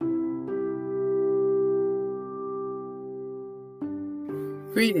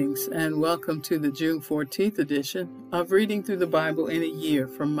Greetings and welcome to the June 14th edition of Reading Through the Bible in a Year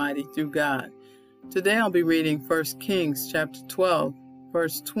from Mighty Through God. Today I'll be reading 1 Kings chapter 12,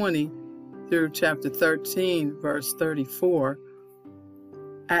 verse 20 through chapter 13, verse 34,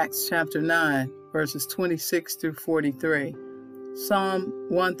 Acts chapter 9, verses 26 through 43, Psalm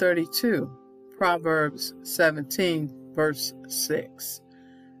 132, Proverbs 17, verse 6.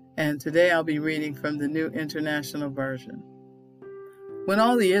 And today I'll be reading from the New International Version. When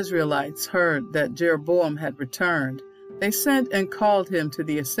all the Israelites heard that Jeroboam had returned, they sent and called him to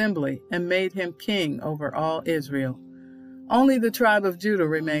the assembly and made him king over all Israel. Only the tribe of Judah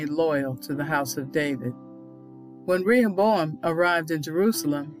remained loyal to the house of David. When Rehoboam arrived in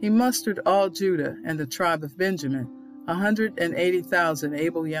Jerusalem, he mustered all Judah and the tribe of Benjamin, 180,000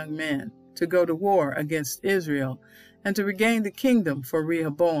 able young men, to go to war against Israel and to regain the kingdom for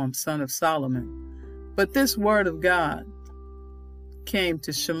Rehoboam, son of Solomon. But this word of God came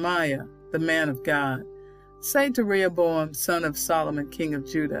to Shemaiah, the man of God. Say to Rehoboam, son of Solomon, king of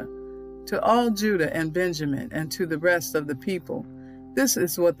Judah, to all Judah and Benjamin, and to the rest of the people, this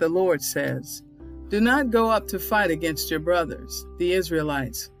is what the Lord says. Do not go up to fight against your brothers, the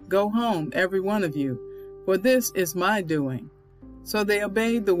Israelites. Go home, every one of you, for this is my doing. So they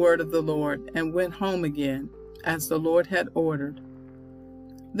obeyed the word of the Lord and went home again, as the Lord had ordered.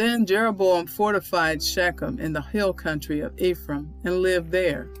 Then Jeroboam fortified Shechem in the hill country of Ephraim and lived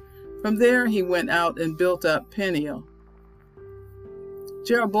there. From there he went out and built up Peniel.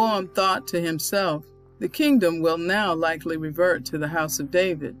 Jeroboam thought to himself, the kingdom will now likely revert to the house of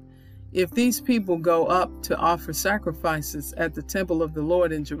David. If these people go up to offer sacrifices at the temple of the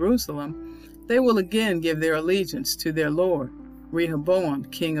Lord in Jerusalem, they will again give their allegiance to their Lord, Rehoboam,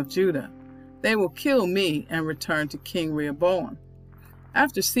 king of Judah. They will kill me and return to King Rehoboam.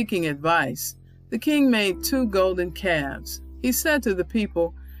 After seeking advice, the king made 2 golden calves. He said to the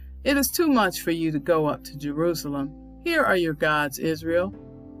people, it is too much for you to go up to Jerusalem. Here are your gods, Israel,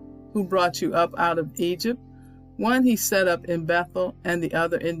 who brought you up out of Egypt. One he set up in Bethel and the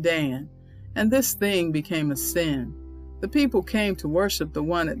other in Dan, and this thing became a sin. The people came to worship the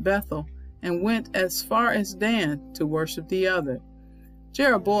one at Bethel and went as far as Dan to worship the other.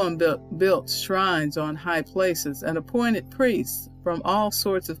 Jeroboam built shrines on high places and appointed priests from all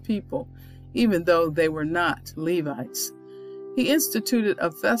sorts of people, even though they were not Levites. He instituted a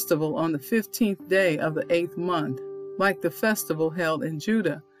festival on the 15th day of the 8th month, like the festival held in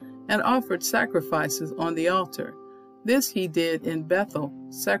Judah, and offered sacrifices on the altar. This he did in Bethel,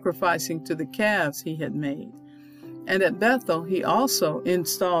 sacrificing to the calves he had made. And at Bethel he also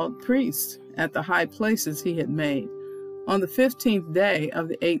installed priests at the high places he had made. On the 15th day of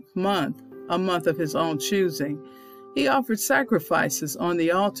the 8th month, a month of his own choosing, he offered sacrifices on the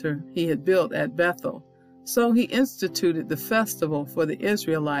altar he had built at Bethel. So he instituted the festival for the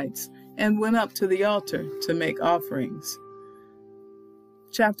Israelites and went up to the altar to make offerings.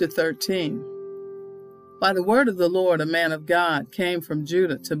 Chapter 13. By the word of the Lord, a man of God came from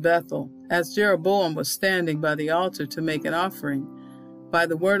Judah to Bethel, as Jeroboam was standing by the altar to make an offering. By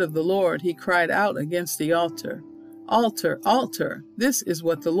the word of the Lord, he cried out against the altar. Altar, altar, this is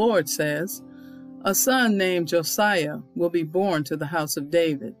what the Lord says. A son named Josiah will be born to the house of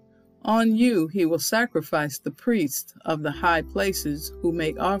David. On you he will sacrifice the priests of the high places who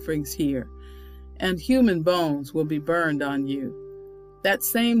make offerings here, and human bones will be burned on you. That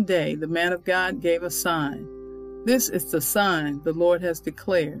same day the man of God gave a sign. This is the sign the Lord has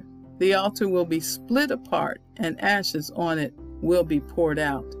declared. The altar will be split apart, and ashes on it will be poured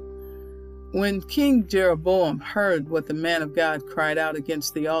out. When King Jeroboam heard what the man of God cried out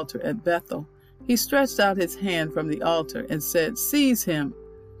against the altar at Bethel, he stretched out his hand from the altar and said, seize him.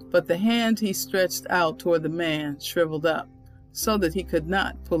 But the hand he stretched out toward the man shriveled up, so that he could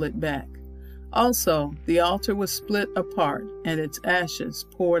not pull it back. Also, the altar was split apart, and its ashes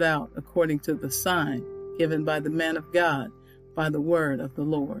poured out according to the sign given by the man of God by the word of the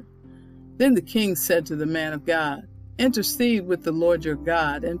Lord. Then the king said to the man of God, intercede with the Lord your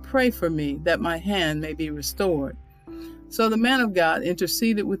God, and pray for me that my hand may be restored. So the man of God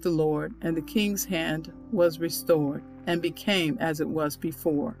interceded with the Lord, and the king's hand was restored, and became as it was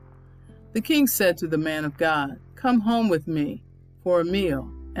before. The king said to the man of God, come home with me for a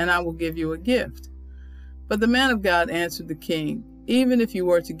meal, and I will give you a gift. But the man of God answered the king, even if you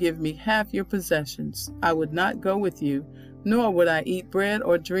were to give me half your possessions, I would not go with you, nor would I eat bread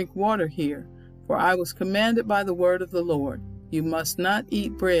or drink water here. For I was commanded by the word of the Lord, you must not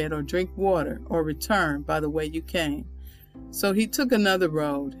eat bread or drink water or return by the way you came. So he took another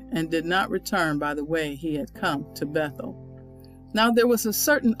road and did not return by the way he had come to Bethel. Now there was a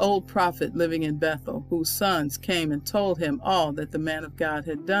certain old prophet living in Bethel, whose sons came and told him all that the man of God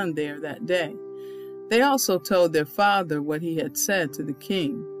had done there that day. They also told their father what he had said to the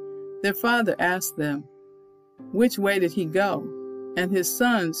king. Their father asked them, "Which way did he go?" And his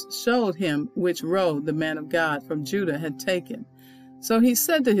sons showed him which road the man of God from Judah had taken. So he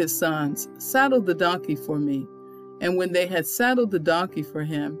said to his sons, "Saddle the donkey for me." And when they had saddled the donkey for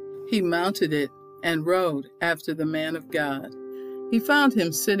him, he mounted it and rode after the man of God. He found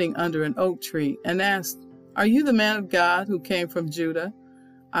him sitting under an oak tree and asked, "Are you the man of God who came from Judah?"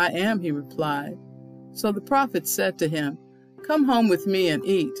 "I am," he replied. So the prophet said to him, "Come home with me and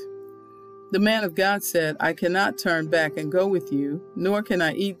eat." The man of God said, "I cannot turn back and go with you, nor can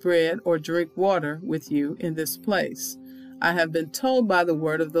I eat bread or drink water with you in this place. I have been told by the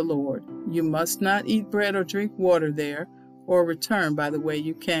word of the Lord, you must not eat bread or drink water there, or return by the way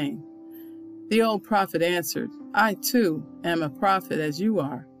you came." The old prophet answered, "I too am a prophet as you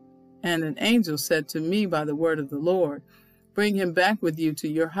are. And an angel said to me by the word of the Lord, bring him back with you to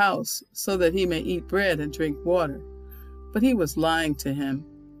your house, so that he may eat bread and drink water." But he was lying to him.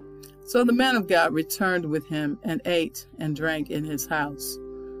 So the man of God returned with him and ate and drank in his house.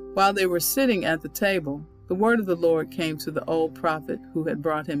 While they were sitting at the table, the word of the Lord came to the old prophet who had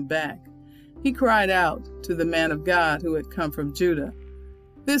brought him back. He cried out to the man of God who had come from Judah,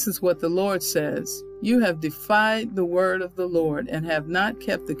 "This is what the Lord says. You have defied the word of the Lord and have not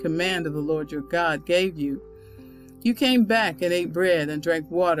kept the command of the Lord your God gave you. You came back and ate bread and drank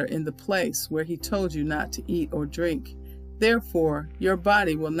water in the place where he told you not to eat or drink. Therefore, your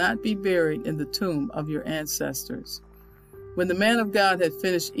body will not be buried in the tomb of your ancestors." When the man of God had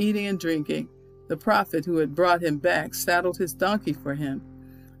finished eating and drinking, the prophet who had brought him back saddled his donkey for him.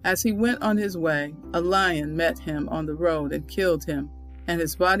 As he went on his way, a lion met him on the road and killed him, and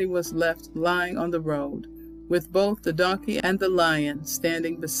his body was left lying on the road, with both the donkey and the lion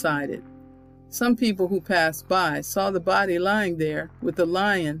standing beside it. Some people who passed by saw the body lying there, with the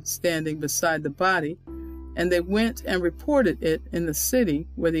lion standing beside the body, and they went and reported it in the city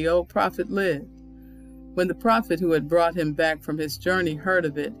where the old prophet lived. When the prophet who had brought him back from his journey heard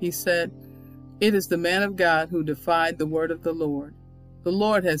of it, he said, "It is the man of God who defied the word of the Lord. The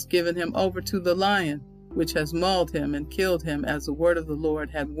Lord has given him over to the lion, which has mauled him and killed him as the word of the Lord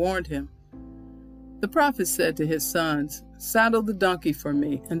had warned him." The prophet said to his sons, "Saddle the donkey for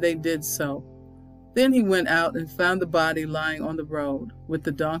me," and they did so. Then he went out and found the body lying on the road, with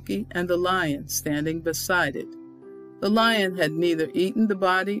the donkey and the lion standing beside it. The lion had neither eaten the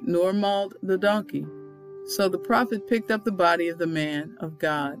body nor mauled the donkey. So the prophet picked up the body of the man of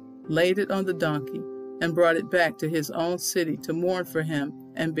God, laid it on the donkey, and brought it back to his own city to mourn for him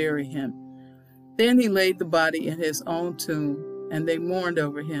and bury him. Then he laid the body in his own tomb, and they mourned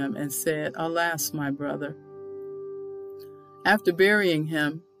over him and said, "Alas, my brother." After burying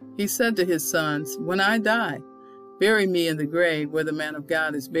him, he said to his sons, "When I die, bury me in the grave where the man of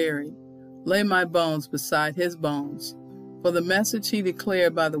God is buried. Lay my bones beside his bones. For the message he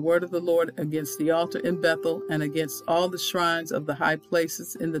declared by the word of the Lord against the altar in Bethel and against all the shrines of the high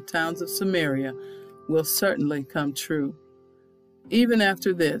places in the towns of Samaria will certainly come true." Even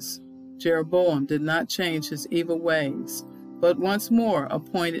after this, Jeroboam did not change his evil ways, but once more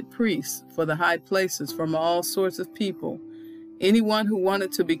appointed priests for the high places from all sorts of people. Anyone who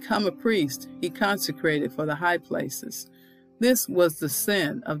wanted to become a priest, he consecrated for the high places. This was the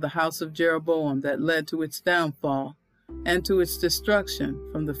sin of the house of Jeroboam that led to its downfall and to its destruction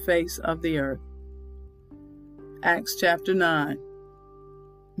from the face of the earth. Acts chapter 9,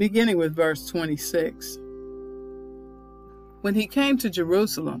 beginning with verse 26. When he came to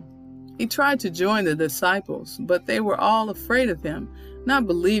Jerusalem, he tried to join the disciples, but they were all afraid of him, not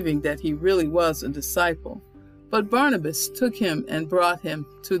believing that he really was a disciple. But Barnabas took him and brought him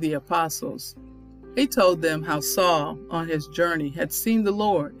to the apostles. He told them how Saul, on his journey, had seen the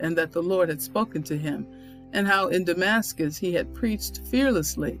Lord, and that the Lord had spoken to him, and how in Damascus he had preached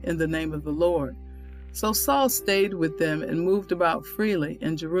fearlessly in the name of the Lord. So Saul stayed with them and moved about freely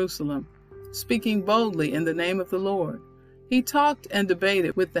in Jerusalem, speaking boldly in the name of the Lord. He talked and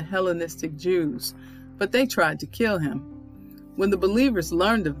debated with the Hellenistic Jews, but they tried to kill him. When the believers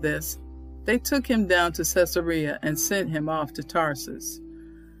learned of this, they took him down to Caesarea and sent him off to Tarsus.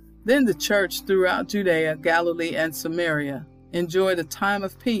 Then the church throughout Judea, Galilee, and Samaria enjoyed a time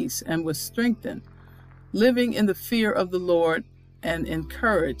of peace and was strengthened, living in the fear of the Lord, and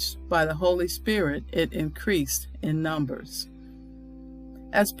encouraged by the Holy Spirit, it increased in numbers.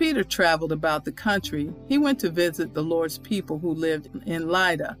 As Peter traveled about the country, he went to visit the Lord's people who lived in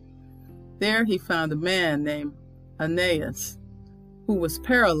Lydda. There he found a man named Aeneas, who was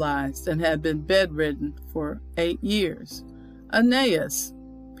paralyzed and had been bedridden for 8 years. "Aeneas,"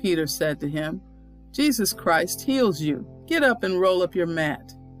 Peter said to him, "Jesus Christ heals you. Get up and roll up your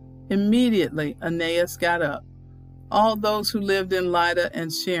mat." Immediately Aeneas got up. All those who lived in Lydda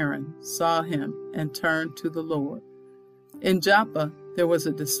and Sharon saw him and turned to the Lord. In Joppa there was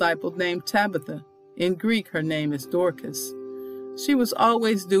a disciple named Tabitha. In Greek her name is Dorcas. She was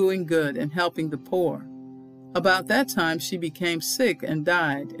always doing good and helping the poor. About that time she became sick and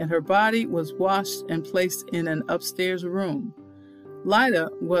died, and her body was washed and placed in an upstairs room. Lydda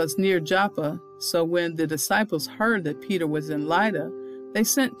was near Joppa, so when the disciples heard that Peter was in Lydda, they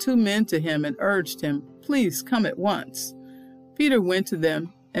sent 2 men to him and urged him, "Please come at once." Peter went to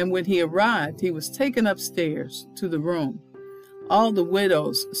them, and when he arrived, he was taken upstairs to the room. All the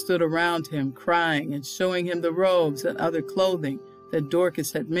widows stood around him, crying and showing him the robes and other clothing that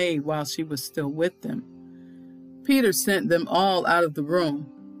Dorcas had made while she was still with them. Peter sent them all out of the room.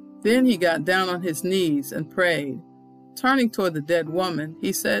 Then he got down on his knees and prayed. Turning toward the dead woman,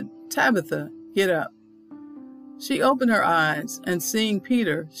 he said, "Tabitha, get up." She opened her eyes, and seeing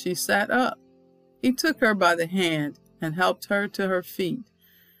Peter, she sat up. He took her by the hand and helped her to her feet.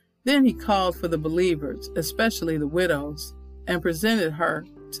 Then he called for the believers, especially the widows, and presented her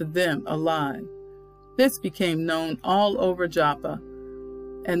to them alive. This became known all over Joppa,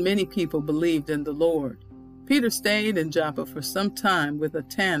 and many people believed in the Lord. Peter stayed in Joppa for some time with a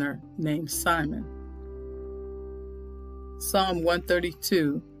tanner named Simon. Psalm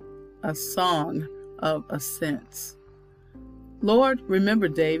 132, a song of ascents. Lord, remember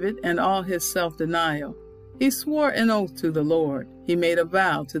David and all his self-denial. He swore an oath to the Lord. He made a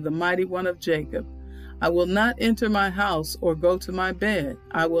vow to the Mighty One of Jacob. I will not enter my house or go to my bed.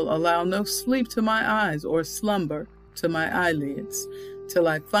 I will allow no sleep to my eyes or slumber to my eyelids, till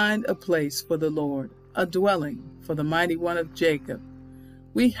I find a place for the Lord, a dwelling for the Mighty One of Jacob.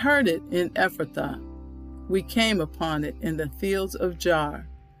 We heard it in Ephrathah. We came upon it in the fields of Jaar.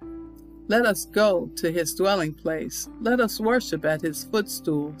 Let us go to his dwelling place. Let us worship at his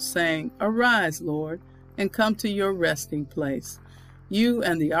footstool, saying, Arise, Lord, and come to your resting place, you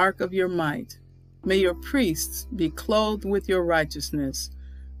and the ark of your might. May your priests be clothed with your righteousness.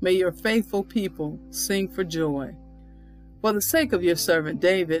 May your faithful people sing for joy. For the sake of your servant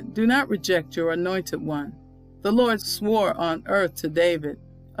David, do not reject your anointed one. The Lord swore on earth to David,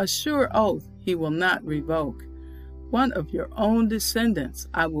 a sure oath he will not revoke. One of your own descendants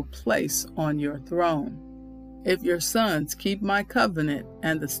I will place on your throne. If your sons keep my covenant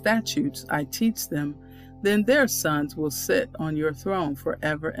and the statutes I teach them, then their sons will sit on your throne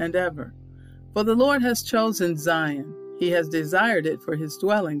forever and ever. For the Lord has chosen Zion. He has desired it for his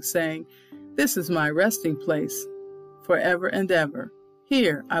dwelling, saying, This is my resting place forever and ever.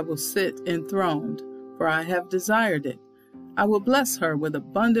 Here I will sit enthroned, for I have desired it. I will bless her with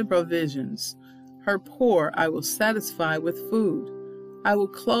abundant provisions. Her poor I will satisfy with food. I will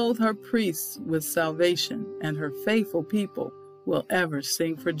clothe her priests with salvation, and her faithful people will ever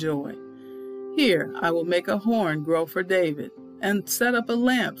sing for joy. Here I will make a horn grow for David, and set up a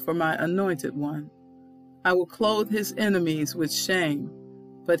lamp for my anointed one. I will clothe his enemies with shame,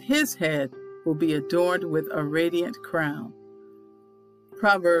 but his head will be adorned with a radiant crown.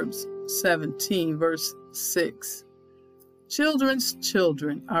 Proverbs 17, verse 6. Children's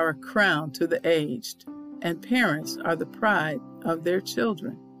children are a crown to the aged, and parents are the pride of their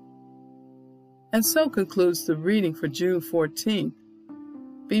children. And so concludes the reading for June 14th.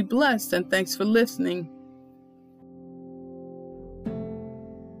 Be blessed, and thanks for listening.